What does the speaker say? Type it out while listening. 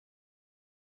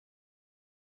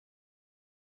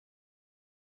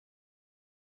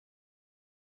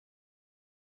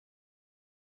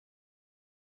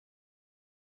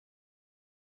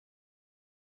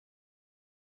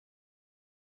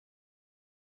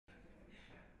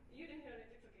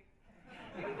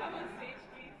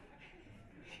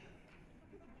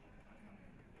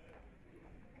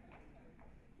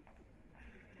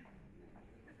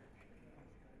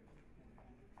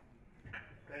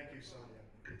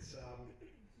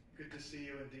good to see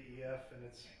you in DEF, and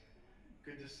it's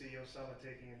good to see Osama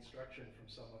taking instruction from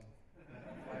someone.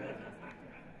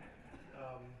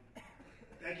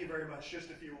 Thank you very much.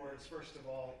 Just a few words. First of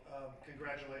all,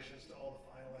 congratulations to all the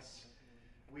finalists.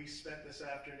 We spent this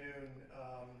afternoon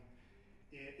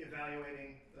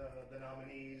evaluating the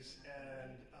nominees,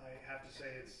 and I have to say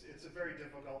it's a very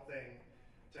difficult thing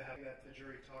to have that the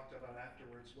jury talked about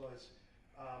afterwards was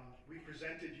we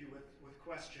presented you with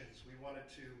questions. We wanted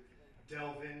to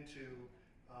delve into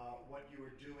what you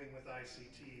were doing with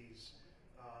ICTs.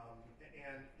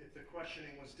 And if the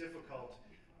questioning was difficult,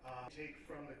 take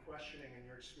from the questioning and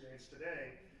your experience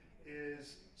today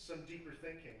is some deeper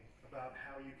thinking about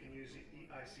how you can use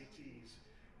ICTs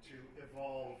to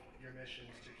evolve your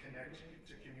missions, to connect,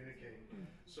 to communicate.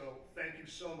 So thank you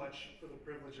so much for the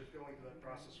privilege of going through that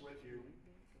process with you.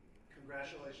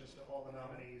 Congratulations to all the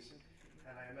nominees.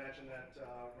 And I imagine that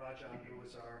Rajan, who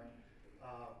is our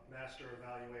master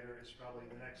evaluator, is probably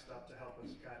the next up to help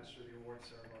us guide us through the award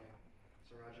ceremony.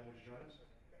 So Rajan, would you join us?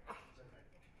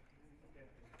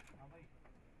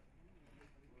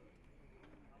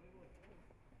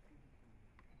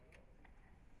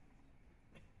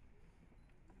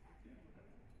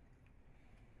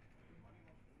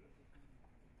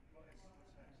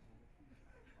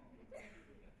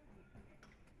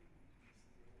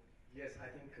 Yes,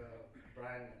 I think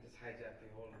Brian just hijacked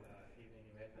the whole evening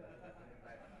event.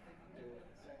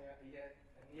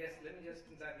 Yes, let me just,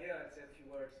 since I'm here, I'll say a few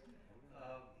words.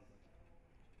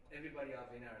 Everybody are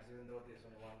winners, even though there's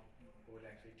only one who will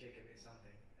actually take away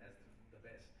something as the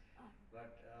best.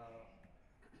 But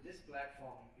this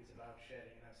platform is about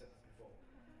sharing, and I've said this before.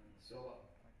 So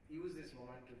use this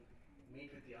moment to meet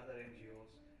with the other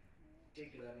NGOs,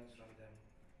 take learnings from them,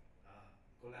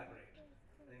 collaborate.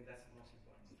 I think that's the most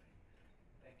important thing.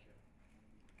 Thank you.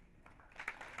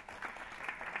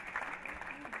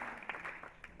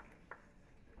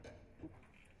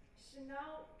 So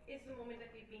now is the moment that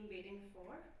we've been waiting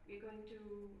for. We're going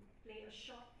to play a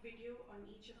short video on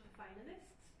each of the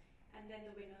finalists, and then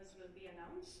the winners will be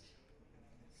announced.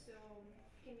 So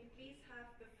can you please have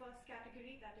the first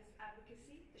category, that is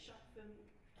advocacy, the short film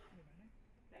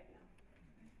right now.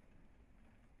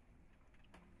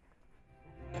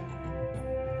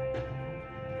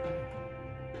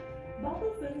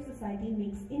 Bubble Film Society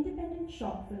makes independent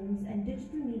short films and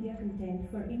digital media content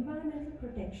for environmental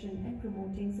protection and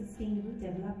promoting sustainable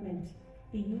development.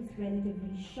 They use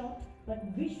relatively short but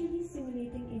visually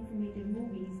stimulating informative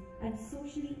movies and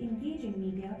socially engaging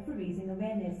media for raising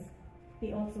awareness.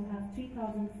 They also have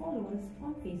 3,000 followers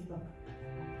on Facebook.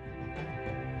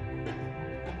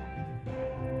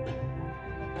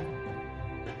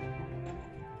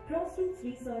 Grassroots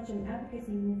Research and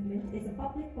Advocacy Movement is a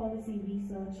public policy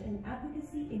research and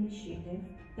advocacy initiative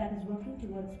that is working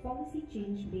towards policy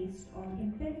change based on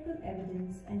empirical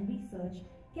evidence and research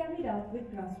carried out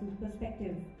with grassroots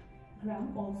perspective.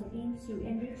 GRAM also aims to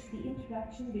enrich the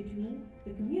interaction between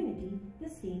the community, the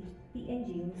state, the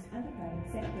NGOs and the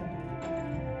private sector.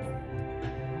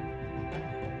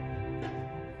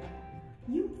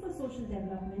 Youth for Social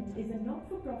Development is a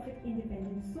not-for-profit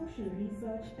independent social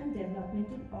research and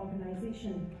developmental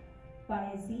organization.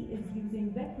 YSD is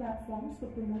using web platforms for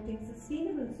promoting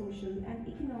sustainable social and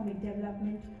economic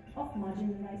development of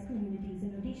marginalized communities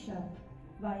in Odisha.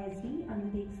 YSD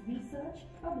undertakes research,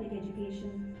 public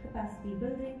education, capacity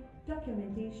building,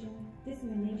 documentation,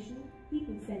 dissemination,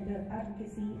 people-centered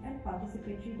advocacy and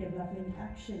participatory development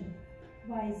action.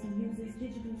 YSD uses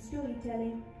digital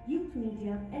storytelling, youth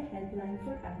media and helpline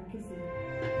for advocacy.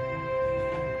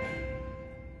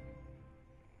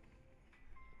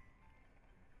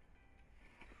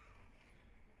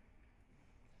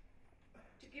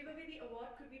 To give away the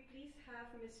award, could we please have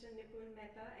Mr. Nipun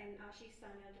Mehta and Ashish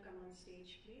Sanyal to come on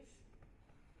stage, please?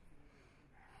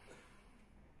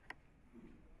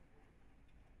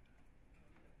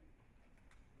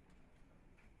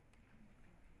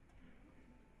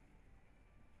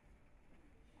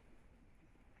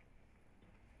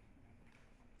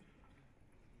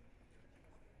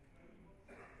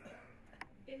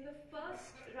 In the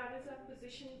first runners-up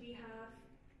position, we have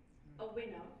a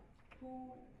winner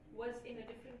who was in a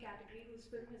different category, whose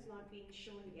film has not been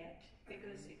shown yet,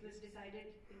 because it was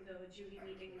decided in the jury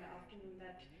meeting in the afternoon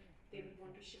that they would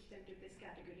want to shift them to this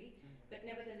category. But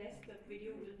nevertheless, the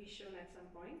video will be shown at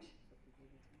some point.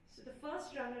 So the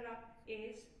first runner-up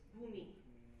is Bhumi.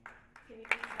 Can you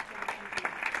please have your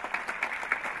attention?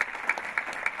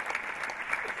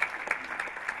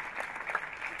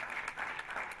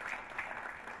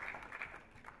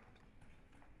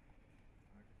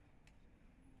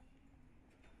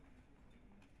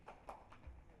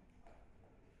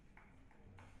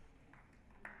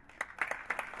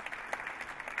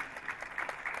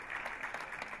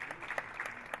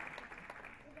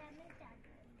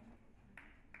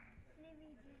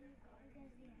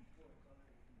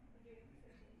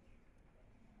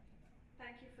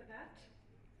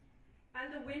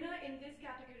 And the winner in this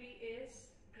category is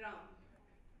Gram.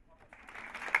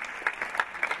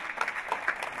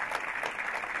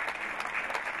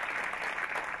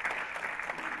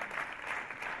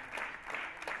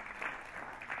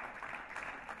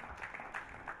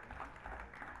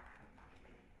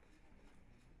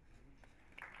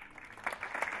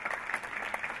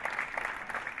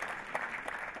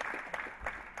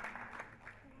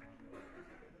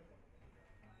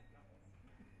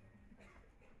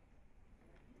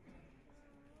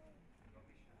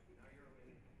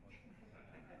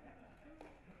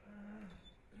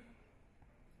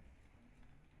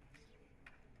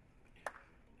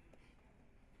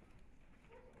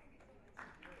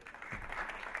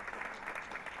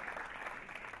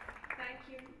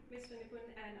 Mr. Nipun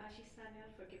and Ashish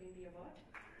Sanyal for giving the award.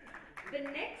 The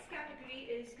next category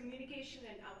is communication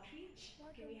and outreach.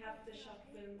 Can we have the short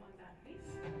film on that,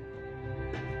 please?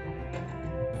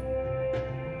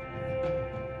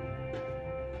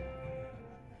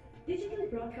 Digital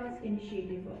Broadcast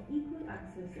Initiative of Equal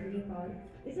Access in Nepal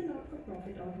is a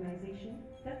not-for-profit organization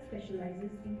that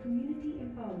specializes in community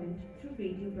empowerment through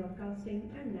radio broadcasting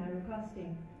and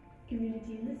narrowcasting.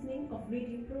 Community listening of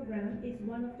radio program is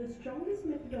one of the strongest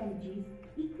methodologies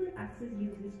Equal Access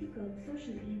uses to curb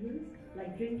social evils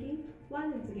like drinking,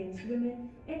 violence against women,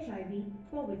 HIV,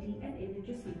 poverty and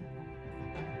illiteracy.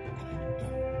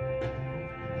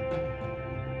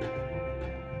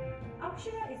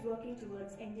 Akshara is working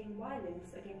towards ending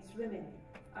violence against women.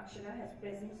 Akshara has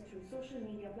presence through social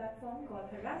media platform called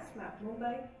Harass Map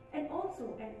Mumbai and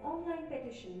also an online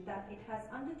petition that it has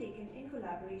undertaken in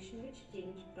collaboration with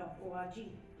change.org.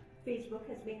 Facebook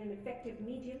has been an effective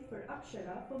medium for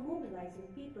Akshara for mobilizing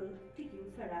people to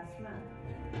use Harass Map.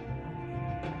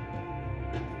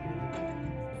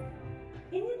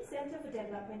 Indian Center for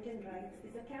Development and Rights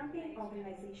is a campaign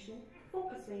organization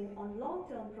focusing on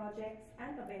long-term projects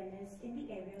and awareness in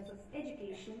the areas of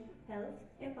education, health,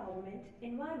 empowerment,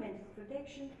 environmental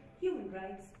protection, human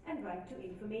rights, and right to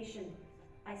information.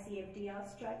 ICFDR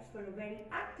strives for a very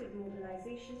active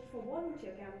mobilization for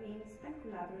volunteer campaigns and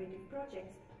collaborative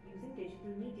projects using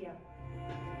digital media.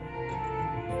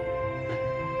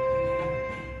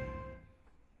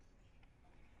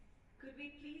 Could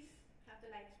we please have the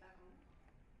lights back on?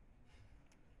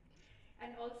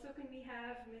 And also can we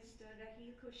have Mr.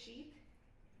 Raheel Khurshid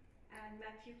and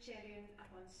Matthew Cherian up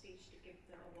on stage to give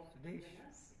the award to the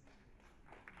winners.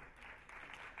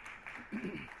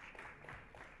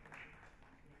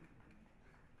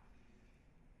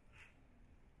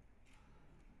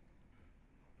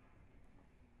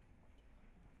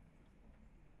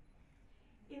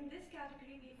 In this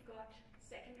category, we've got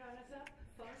second runners-up,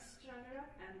 first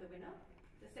runner-up, and the winner.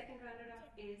 The second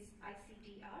runner-up is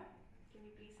ICDR. Can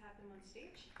we please have them on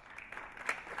stage?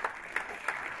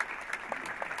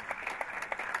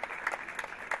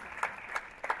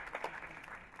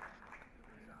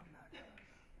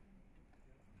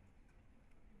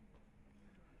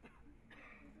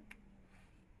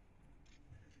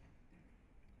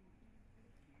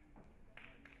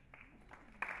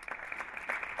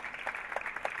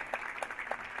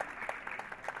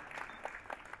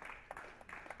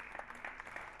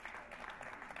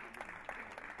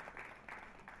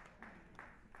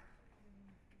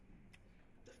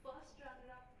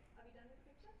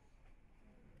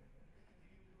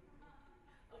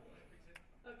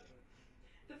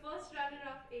 First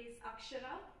runner-up is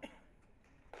Akshara.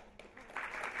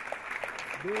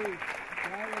 Do we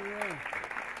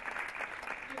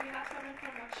have someone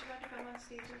from Akshara to come on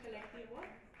stage and collect the award?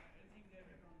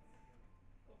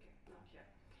 Okay, not yet.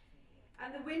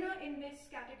 And the winner in this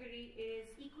category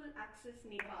is Equal Access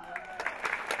Nepal.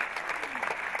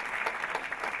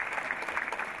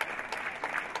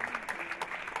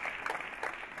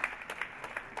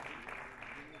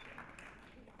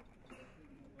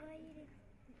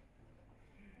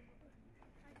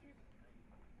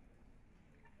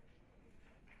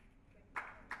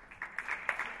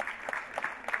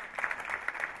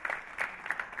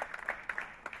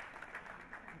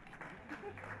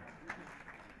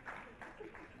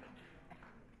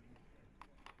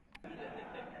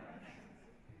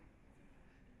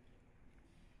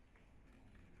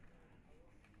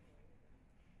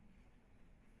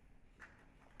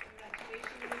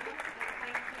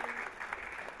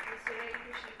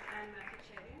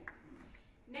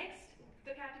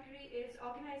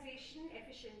 Organization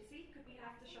efficiency. Could we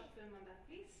have the short film on that,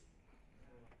 please?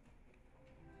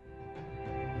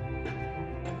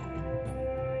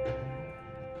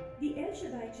 The El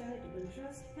Shaddai Charitable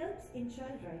Trust helps in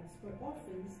child rights for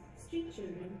orphans, street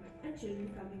children, and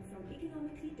children coming from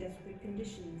economically desperate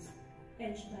conditions.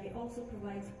 El Shaddai also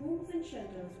provides homes and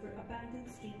shelters for abandoned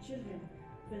street children,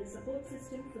 builds support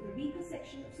system for the weaker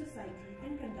section of society,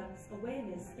 and conducts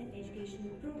awareness and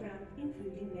educational programs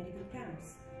including medical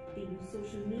camps. They use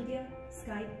social media,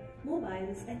 Skype,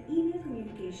 mobiles and email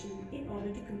communication in order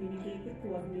to communicate with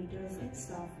coordinators and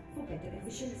staff for better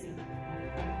efficiency.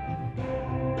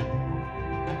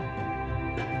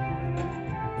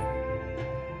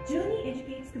 Journey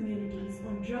educates communities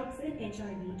on drugs and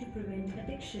HIV to prevent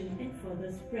addiction and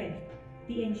further spread.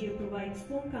 The NGO provides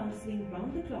phone counseling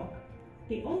round the clock.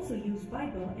 They also use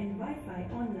Viber and Wi-Fi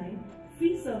online,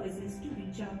 free services to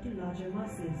reach out to larger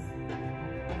masses.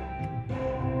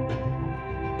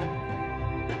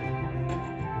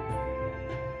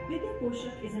 Vidya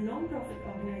Poshak is a non-profit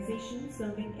organization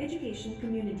serving education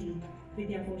community.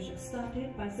 Vidya Poshak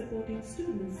started by supporting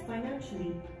students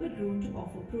financially but grew to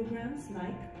offer programs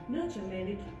like Nurture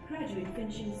Merit, Graduate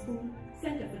Finishing School,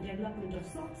 Center for Development of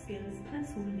Soft Skills and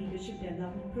School Leadership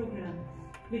Development Program.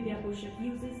 Vidya Poshak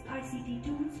uses ICT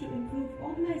tools to improve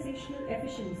organizational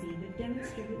efficiency with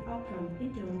demonstrable outcome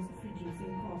in terms of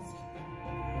reducing cost.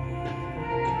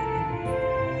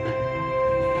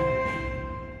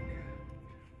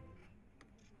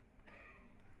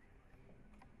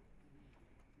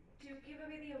 To give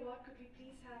away the award, could we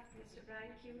please have Mr.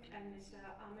 Brian Cute and Mr.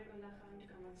 Amir Ullah Khan to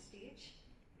come on stage?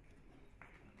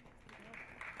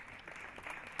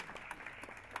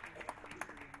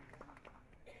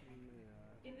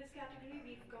 In this category,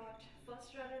 we've got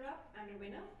first runner-up and a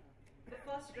winner. The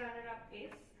first runner-up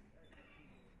is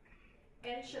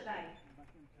El Shaddai.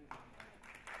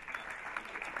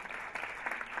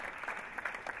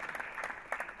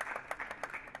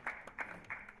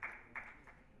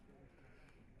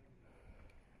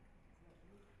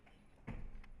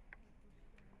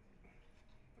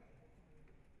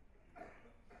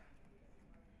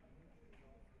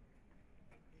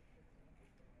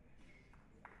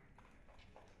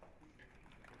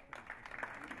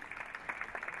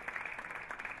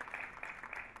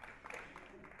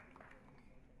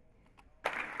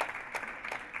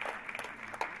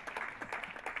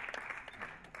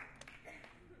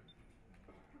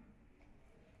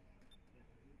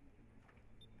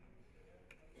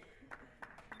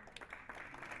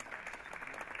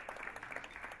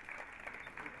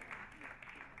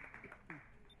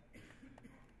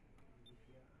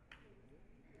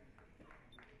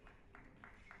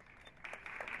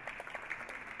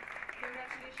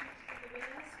 Congratulations to the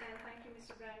winners, and thank you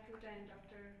Mr. Brian Kuta and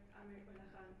Dr. Amir Ullah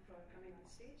Khan for coming on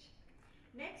stage.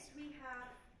 Next we have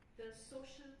the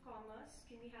social commerce.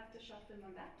 Can we have the short film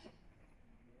on that?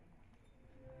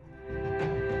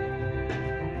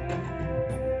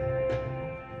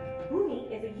 Bhumi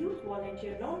is a youth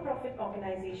volunteer non-profit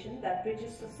organization that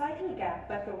bridges societal gap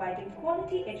by providing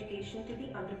quality education to the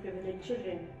underprivileged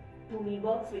children. Bhumi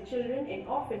works with children in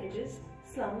orphanages,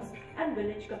 slums and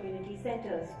village community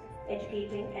centers,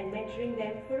 educating and mentoring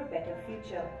them for a better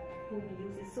future. Bhumi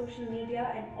uses social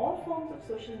media and all forms of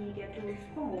social media tools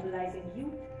for mobilizing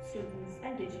youth, students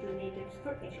and digital natives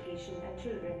for education and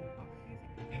children.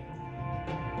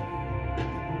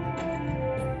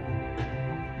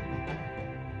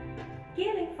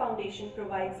 K-Link Foundation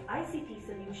provides ICT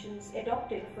solutions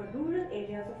adopted for rural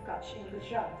areas of Kutch in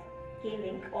Gujarat.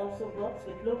 K-Link also works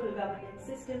with local government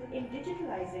system in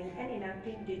digitalizing and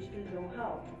enacting digital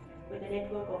know-how. With a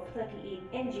network of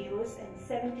 38 NGOs and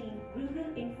 17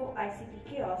 rural info ICT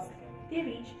kiosks, they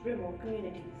reach remote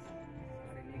communities.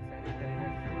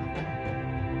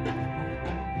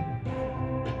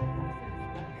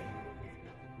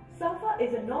 SAFA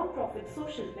is a non-profit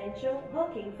social venture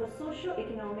working for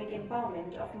socio-economic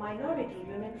empowerment of minority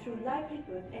women through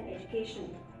livelihood and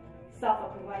education. SAFA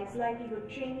provides livelihood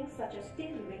training such as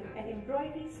tailoring and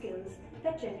embroidery skills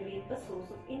that generate a source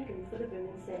of income for the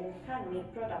women selling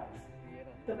handmade products.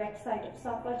 The website of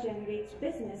SAFA generates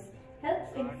business,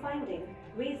 helps in finding,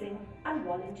 raising and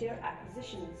volunteer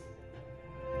acquisitions.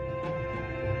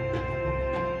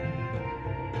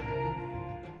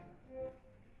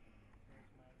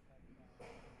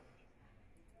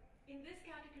 In this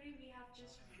category, we have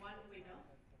just one winner.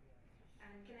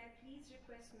 And can I please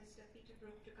request Mr. Peter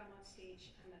Brook to come on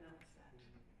stage and announce that?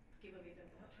 Give away the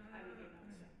award. I will be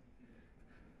announcing.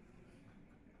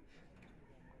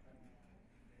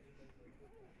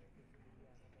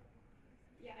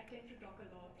 Yeah, I tend to talk a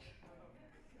lot.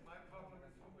 My problem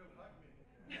is who will hug me.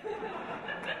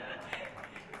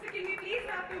 So can we please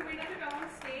have the winner to come on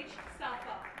stage?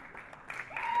 Safa.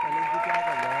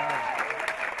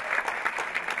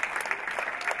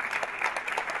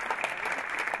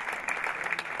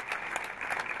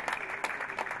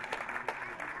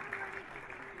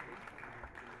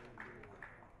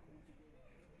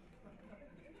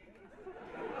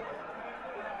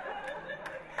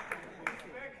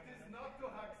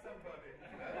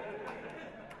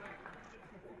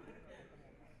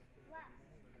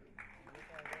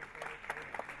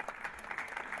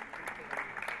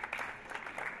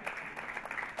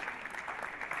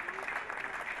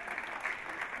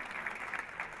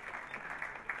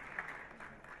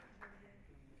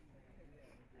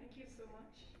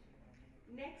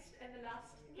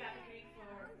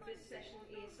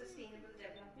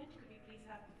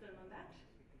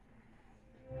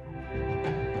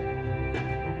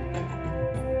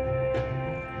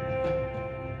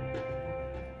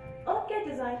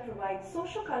 provides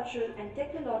socio-cultural and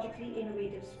technologically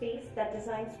innovative space that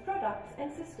designs products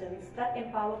and systems that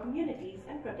empower communities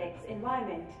and protects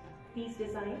environment. These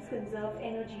designs conserve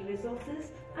energy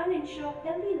resources and ensure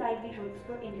healthy livelihoods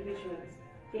for individuals.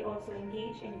 They also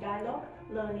engage in dialogue,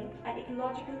 learning, and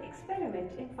ecological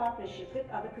experiment in partnership with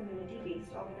other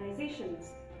community-based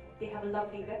organizations. They have a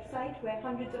lovely website where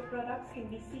hundreds of products can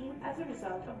be seen as a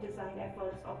result of design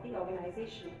efforts of the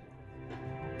organization.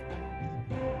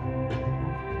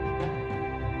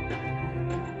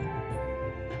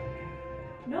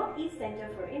 Northeast Center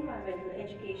for Environmental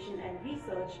Education and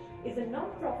Research is a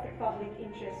non-profit public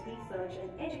interest research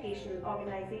and educational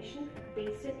organization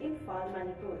based in Imphal,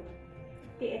 Manipur.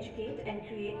 They educate and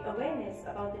create awareness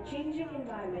about the changing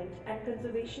environment and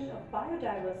conservation of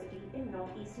biodiversity in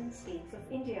northeastern states of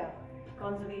India.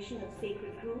 Conservation of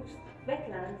sacred groves,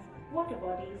 wetlands, water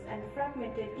bodies and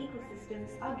fragmented ecosystems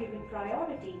are given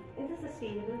priority in the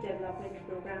Sustainable Development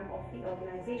Program of the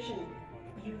organization.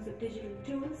 Use of digital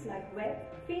tools like web,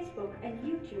 Facebook and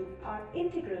YouTube are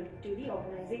integral to the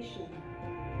organization.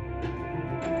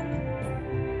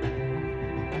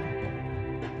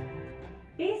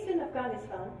 Based in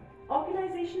Afghanistan,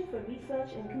 Organization for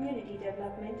Research and Community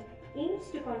Development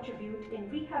aims to contribute in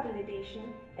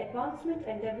rehabilitation, advancement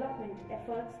and development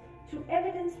efforts through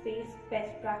evidence-based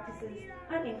best practices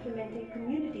and implementing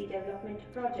community development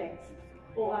projects.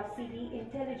 ORCD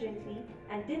intelligently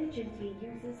and diligently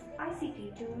uses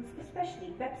ICT tools,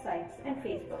 especially websites and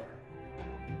Facebook.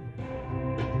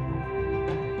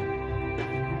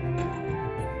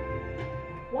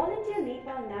 Volunteer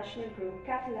Nepal National Group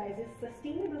catalyzes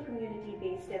sustainable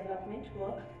community-based development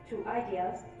work through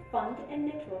ideas, fund and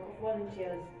network of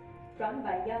volunteers. Run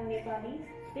by young Nepalis,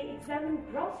 they examine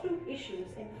grassroots issues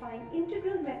and find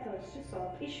integral methods to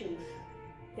solve issues.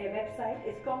 Their website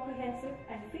is comprehensive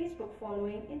and Facebook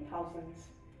following in thousands.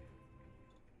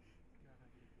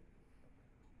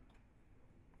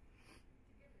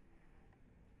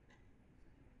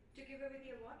 To give away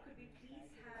the award, could we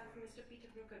please have Mr. Peter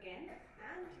Brook again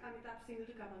and Amitabh Singh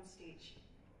to come on stage.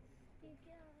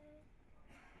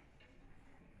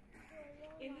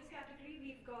 In this category,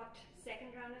 we've got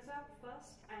second runners-up,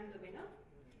 first, and the winner.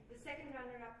 The second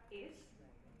runner-up is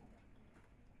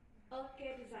Earth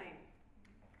Care Design.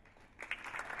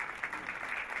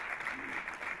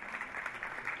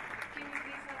 Can you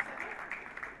please have support?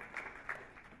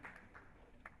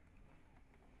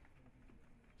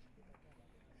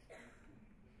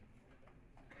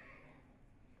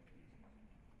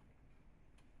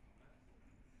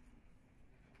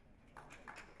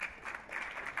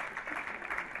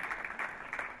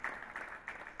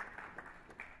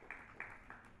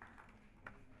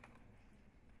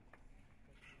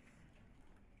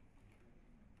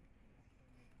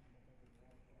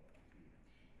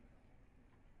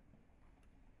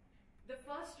 The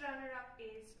first runner-up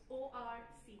is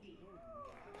ORCD.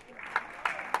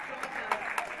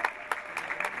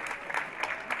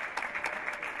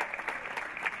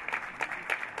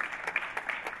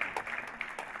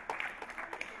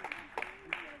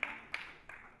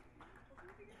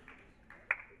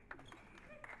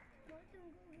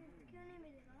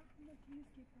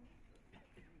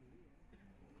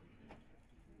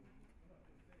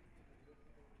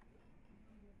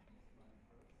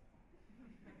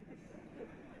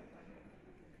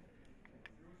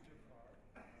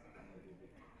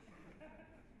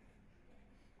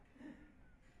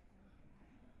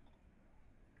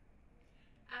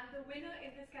 And the winner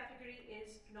in this category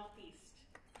is Northeast.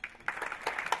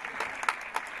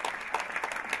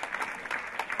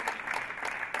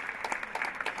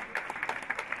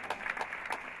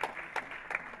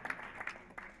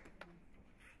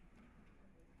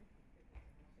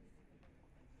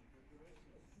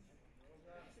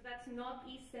 So that's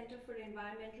Northeast Center for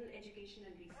Environmental Education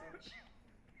and Research.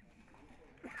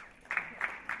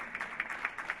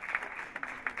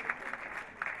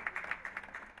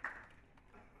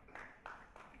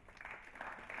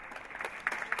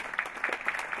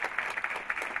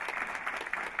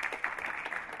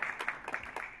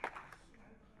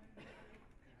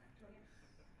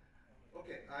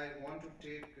 I want to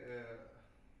take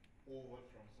over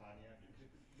from Sania.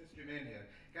 Just remain here.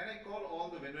 Can I call all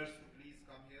the winners to please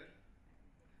come here?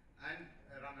 And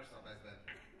runners-up as well.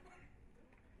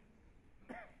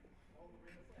 All the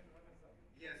winners and runners-up?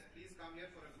 Yes, please come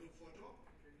here for a group photo.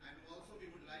 And also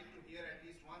we would like to hear at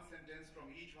least one sentence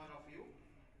from each one of you. Do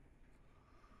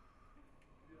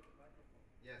you have the microphone?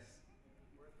 Yes.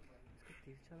 Where's the microphone?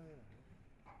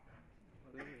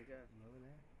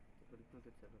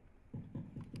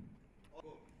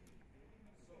 Go.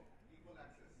 So, equal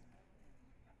access.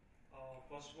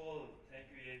 First of all, thank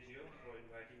you eNGO for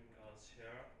inviting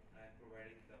here and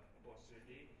providing the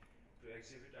opportunity to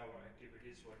exhibit our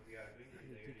activities, what we are doing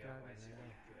in the area of ICT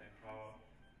to empower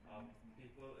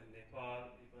people in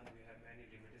Nepal. Even we have many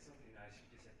limitations in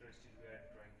ICT sector, still we are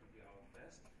trying to be our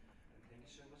best. And thank you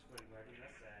so much for inviting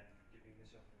us and giving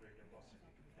this a great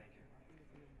opportunity. Thank you.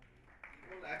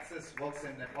 Equal access works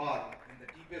in Nepal, in the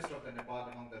deepest of the Nepal,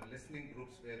 among the listening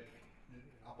groups where,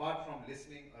 apart from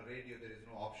listening a radio, there is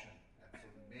no option. And so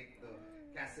to make the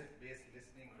cassette-based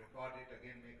listening, record it,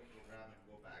 again make a program and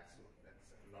go back. So that's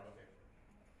a lot of effort.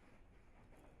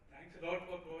 Thanks a lot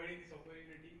for providing this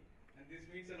opportunity, and this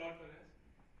means a lot for us.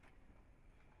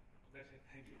 That's it.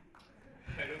 Thank you.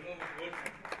 I don't know what words.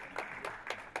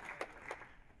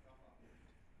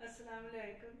 अस्सलाम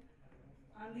वालेकुम।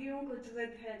 आंधियों को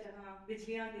जिद है जहाँ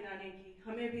बिजलियाँ गिराने की,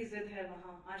 हमें भी जिद है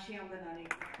वहाँ आशियाँ बनाने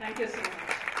की। Thank you so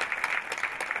much.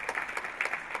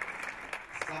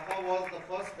 Safa was the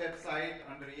first website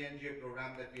under eNGO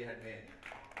program that we had made.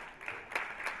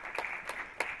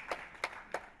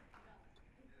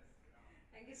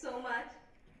 Thank you so much.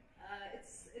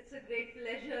 It's a great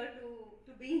pleasure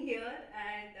to be here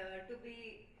and to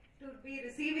be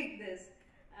receiving this.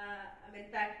 I'm in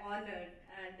fact honored,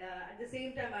 and at the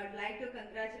same time, I'd like to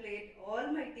congratulate all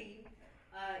my team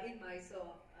in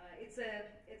Mysore. It's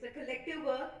a collective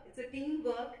work. It's a team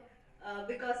work.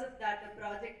 Because of that, the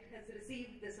project has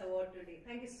received this award today.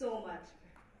 Thank you so much.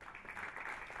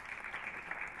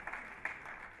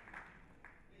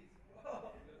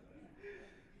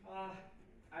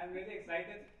 I'm really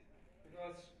excited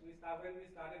because when we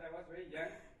started, I was very young,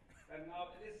 and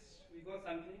now we got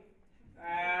something.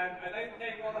 And I'd like to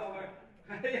thank all our,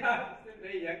 yeah, still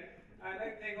very young. I'd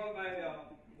like to thank all my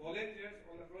volunteers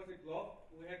all across the globe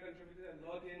who have contributed a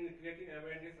lot in creating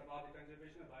awareness about the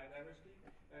conservation of biodiversity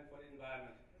and for the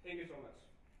environment. Thank you so much.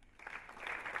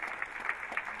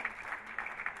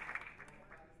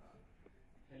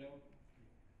 Hello,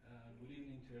 good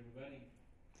evening to everybody.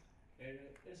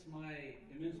 It's my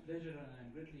immense pleasure and I'm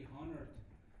greatly honored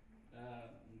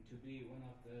to be one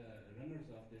of the runners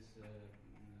of this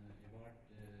award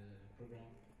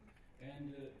program.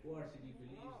 And ORCD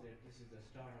believes that this is the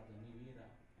start of the new era,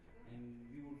 and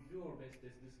we will do our best.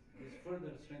 This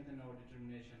further strengthen our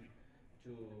determination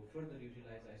to further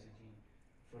utilize ICT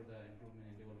for the improvement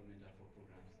and development of our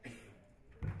programs. Thank you.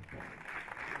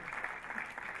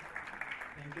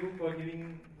 Thank you for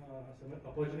giving us an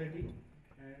opportunity.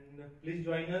 And please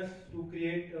join us to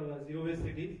create zero waste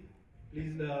cities.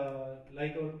 Please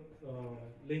like our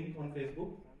link on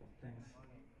Facebook. Thanks.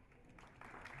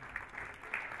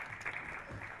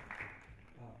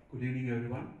 Good evening,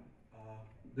 everyone.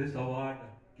 This award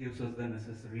gives us the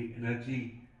necessary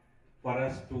energy for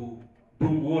us to do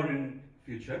more in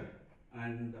future,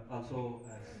 and also,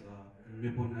 as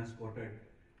Nipun has quoted,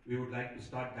 we would like to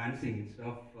start dancing instead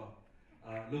of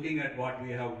looking at what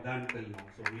we have done till now.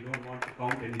 So we don't want to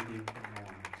count anything from now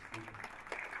on.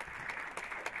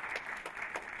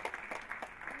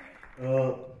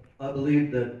 I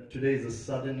believe that today is a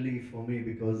suddenly for me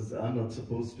because I'm not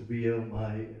supposed to be here.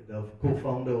 The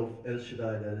co-founder of El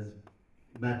Shaddai, that is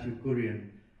Matthew Kurian,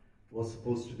 was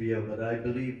supposed to be here, but I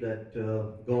believe that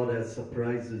God has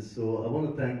surprises. So I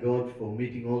want to thank God for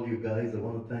meeting all you guys. I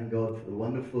want to thank God for the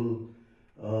wonderful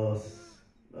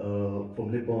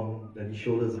from Nippon that he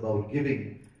showed us about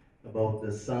giving, about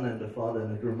the Son and the Father,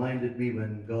 and it reminded me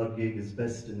when God gave his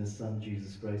best in his Son,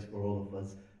 Jesus Christ, for all of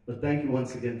us. But thank you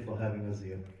once again for having us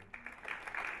here.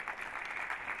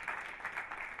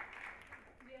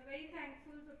 We are very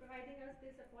thankful for providing us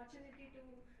this opportunity to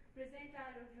present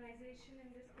our organization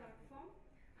in this platform,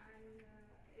 and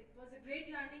it was a great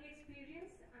learning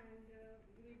experience, and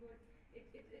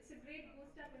it's a great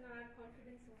boost up in our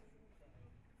confidence also.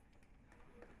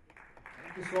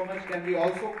 Thank you so much. Can we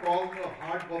also call the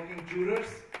hard-working jurors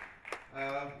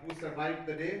who survived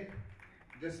the day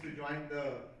just to join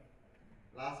the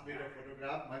last bit of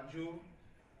photograph? Manju,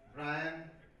 Brian,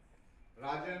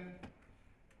 Rajan,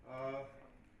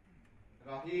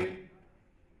 Rahil,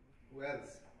 who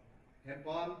else?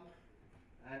 Hempal,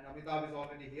 and Amitabh is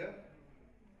already here.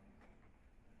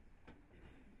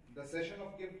 The session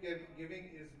of giving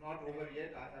is not over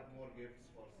yet. I have more gifts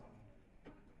for some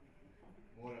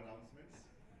more announcements.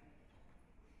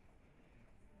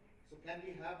 So can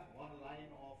we have one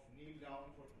line of kneel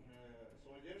down for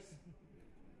soldiers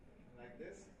like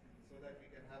this, so that we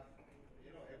can have,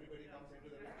 everybody comes into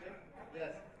the picture?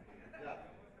 Yes, yeah.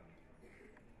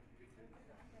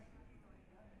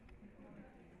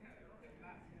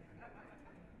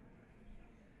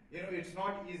 It's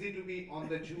not easy to be on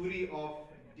the jury of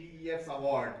DEF's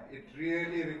award. It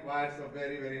really requires a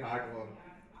very, very hard work.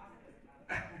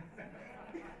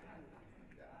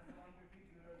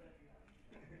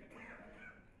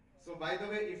 So by the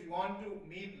way, if you want to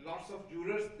meet lots of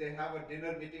jurors, they have a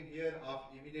dinner meeting here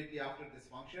immediately after this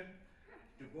function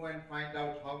to go and find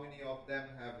out how many of them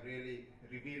have really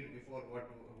revealed before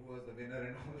who was the winner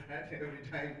and all that every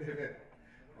time they were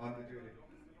on the jury.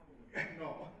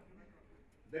 No,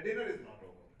 the dinner is not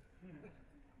over.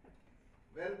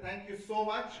 Well, thank you so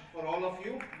much for all of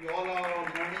you. You all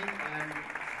are learning and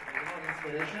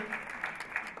inspiration.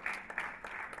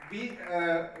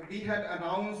 We had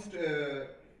announced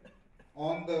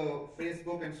on the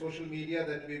Facebook and social media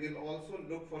that we will also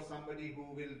look for somebody who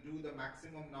will do the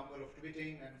maximum number of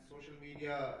tweeting and social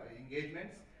media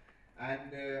engagements.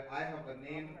 And I have a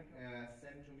name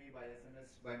sent to me by SMS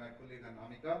by my colleague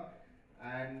Anamika.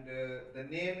 And the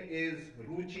name is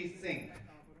Ruchi Singh.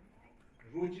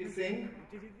 Ruchi Singh,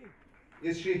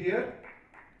 is she here?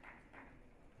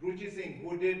 Ruchi Singh,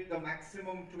 who did the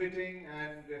maximum tweeting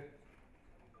and...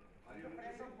 Are you Ruchi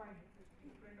Singh?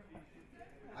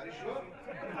 Are you sure?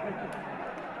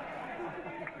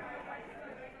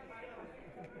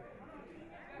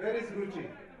 Where is Ruchi?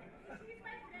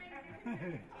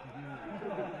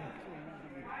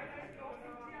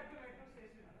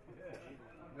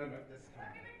 No, just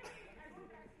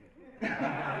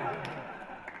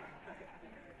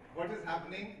what is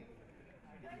happening?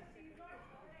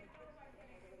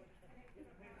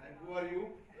 And who are you?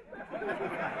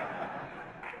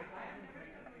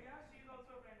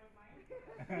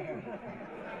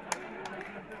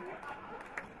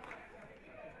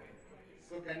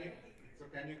 So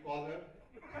can you call her?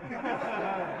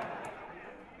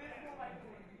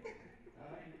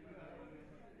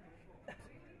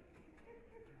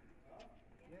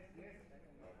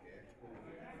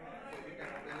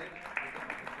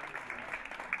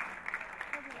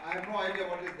 I have no idea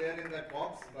what is there in that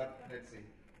box, but let's see.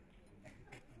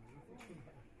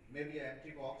 Maybe an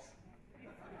empty box.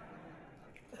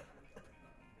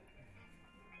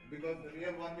 Because the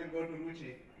real one will go to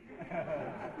Ruchi.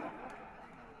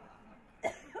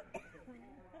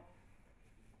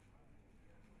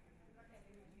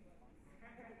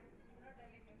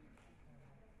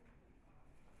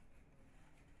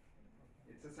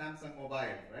 It's a Samsung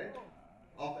mobile, right?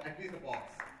 Of at least the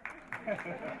box. Is there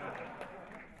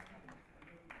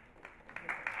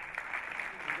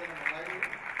a mobile?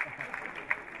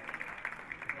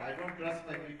 I don't trust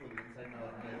my people inside my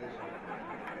organization.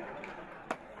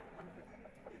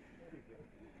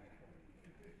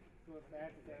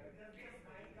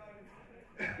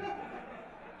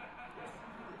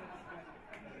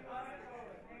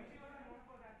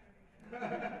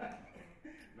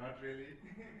 Not really.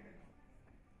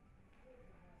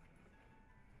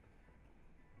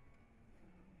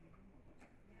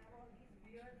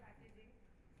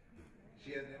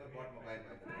 She has never bought mobile by the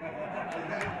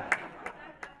way.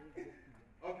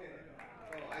 Okay,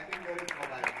 so I think there is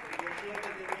mobile. So you're sure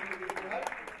that you're going to give it to her?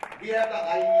 We have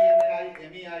the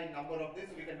MEI number of this,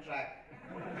 we can track.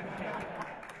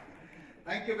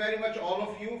 Thank you very much all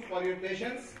of you for your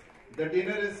patience. The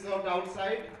dinner is served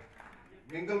outside.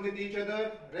 Mingle with each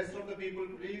other. Rest of the people,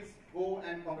 please go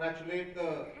and congratulate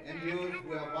the NGOs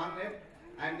who have won it.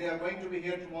 And they are going to be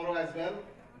here tomorrow as well.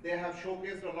 They have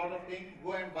showcased a lot of things.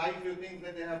 Go and buy a few things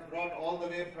that they have brought all the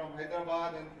way from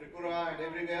Hyderabad and Tripura and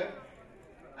everywhere.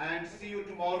 And see you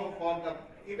tomorrow for the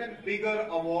even bigger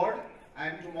award.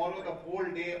 And tomorrow the whole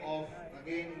day of,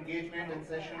 again, engagement and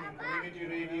session, community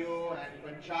radio and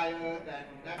Panchayat and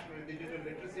National Digital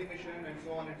Literacy Mission and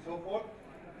so on and so forth.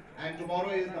 And tomorrow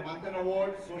is the Manthan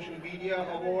Award, Social Media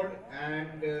Award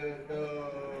and the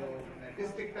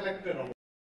District Collector Award.